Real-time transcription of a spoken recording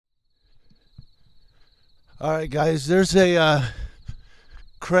All right, guys, there's a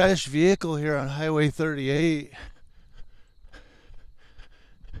crashed vehicle here on Highway 38.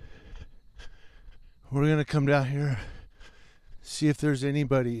 We're going to come down here, see if there's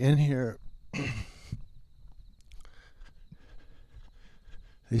anybody in here.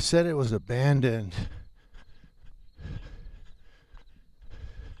 They said it was abandoned.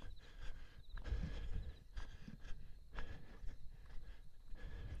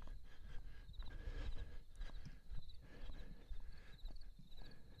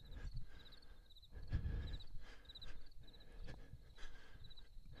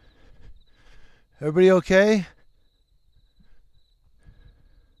 Everybody okay?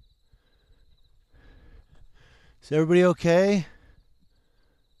 Is everybody okay?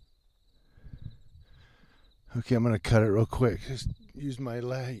 Okay, I'm going to cut it real quick. Just use my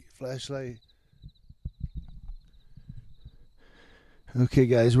flashlight. Okay,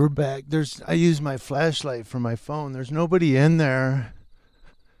 guys, we're back. I use my flashlight for my phone. There's nobody in there.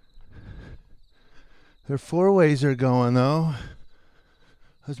 Their four ways are going, though.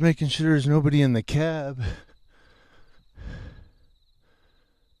 I was making sure there's nobody in the cab.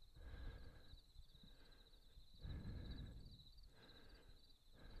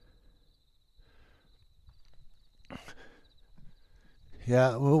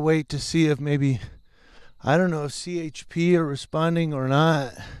 Yeah, we'll wait to see if maybe, I don't know if CHP are responding or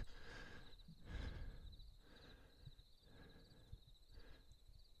not.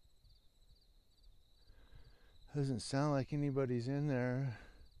 Doesn't sound like anybody's in there.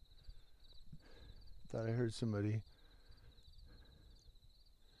 Thought I heard somebody.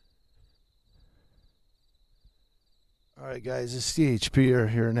 All right, guys, the CHP are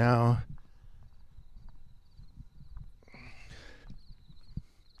here now.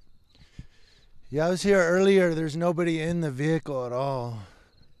 Yeah, I was here earlier. There's nobody in the vehicle at all.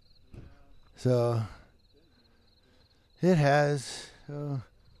 So, it has. So.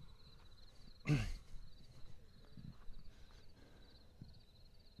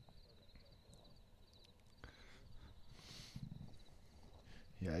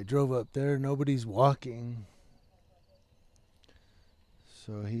 Yeah, I drove up there. Nobody's walking.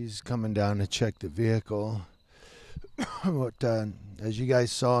 So he's coming down to check the vehicle. But as you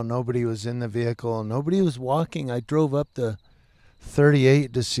guys saw, nobody was in the vehicle. Nobody was walking. I drove up the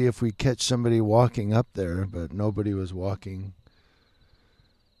 38 to see if we catch somebody walking up there, but nobody was walking.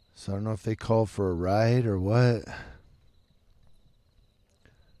 So I don't know if they called for a ride or what.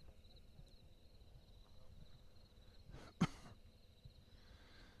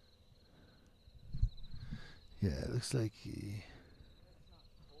 Yeah, it looks like he...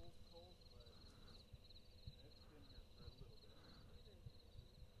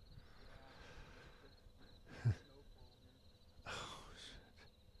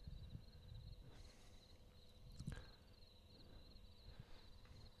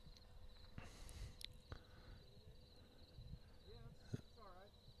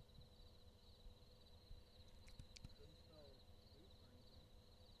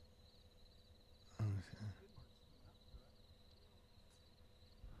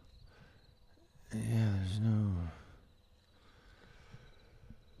 Yeah, there's no...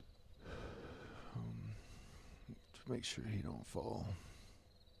 to make sure he don't fall.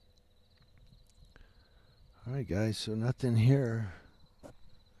 All right, guys, so nothing here.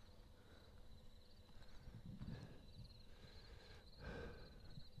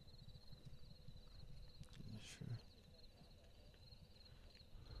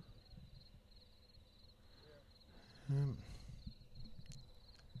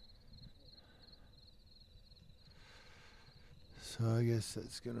 So I guess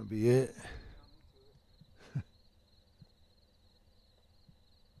that's going to be it.